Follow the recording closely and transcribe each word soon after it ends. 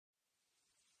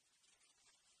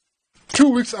2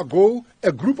 weeks ago,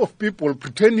 a group of people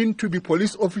pretending to be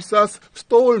police officers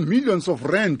stole millions of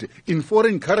rand in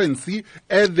foreign currency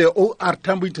at the OR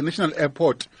Tambo International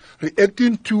Airport.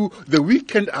 Reacting to the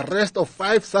weekend arrest of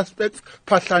 5 suspects,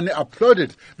 Phahlane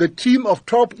applauded the team of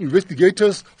top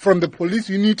investigators from the police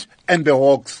unit and the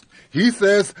Hawks. He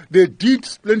says they did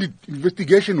splendid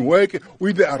investigation work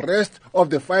with the arrest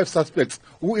of the 5 suspects,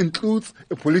 who includes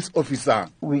a police officer.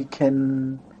 We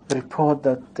can report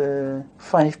that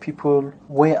 5 people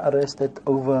were arrested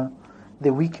over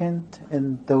the weekend,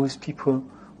 and those people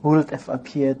would have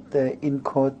appeared in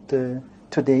court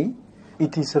today.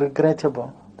 It is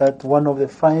regrettable that one of the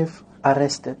 5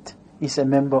 arrested is a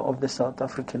member of the South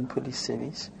African Police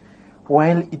Service.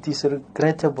 While it is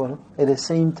regrettable, at the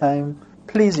same time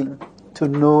pleasing to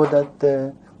know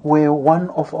that where one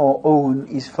of our own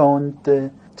is found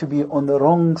to be on the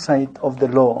wrong side of the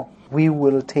law, we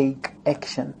will take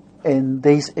action, and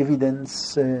there is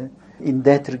evidence in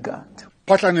that regard.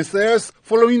 Phahlane says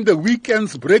following the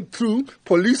weekend's breakthrough,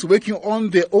 police working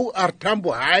on the OR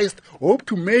Tambo heist hope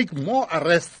to make more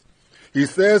arrests. He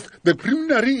says the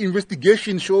preliminary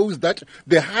investigation shows that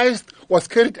the heist was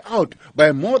carried out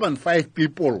by more than 5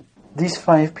 people. These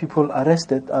 5 people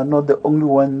arrested are not the only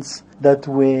ones that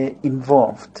were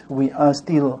involved. We are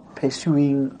still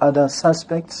pursuing other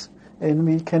suspects, and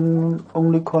we can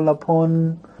only call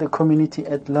upon the community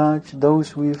at large,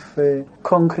 those with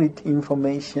concrete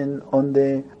information on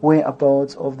the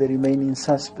whereabouts of the remaining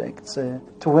suspects,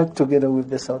 to work together with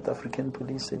the South African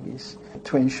Police Service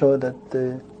to ensure that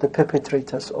the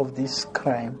perpetrators of this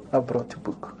crime are brought to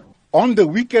book. On the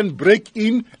weekend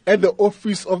break-in at the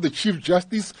office of the Chief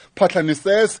Justice, Phahlane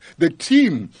says the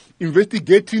team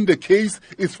investigating the case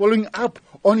is following up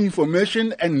on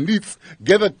information and leads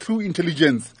gathered through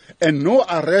intelligence, and no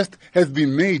arrest has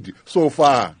been made so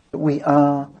far. We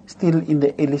are still in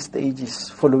the early stages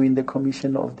following the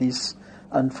commission of this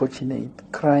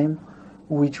unfortunate crime,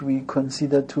 which we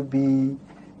consider to be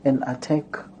an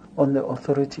attack on the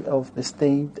authority of the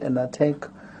state, an attack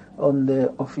on the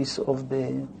office of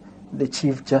the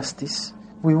Chief Justice.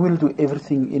 We will do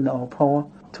everything in our power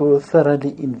to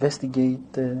thoroughly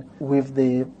investigate with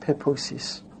the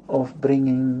purposes of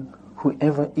bringing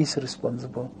whoever is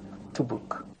responsible to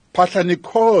book. Phahlane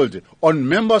called on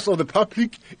members of the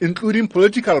public, including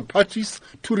political parties,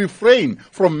 to refrain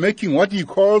from making what he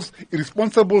calls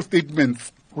irresponsible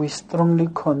statements. We strongly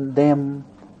condemn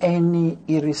any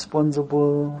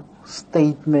irresponsible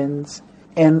statements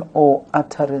and or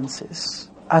utterances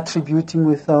attributing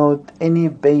without any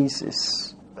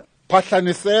basis.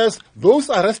 Phahlane says those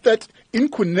arrested in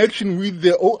connection with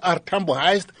the OR Tambo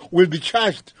heist will be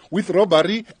charged with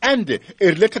robbery and a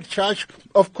related charge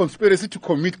of conspiracy to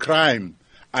commit crime.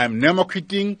 I am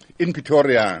Makwiting in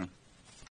Pretoria.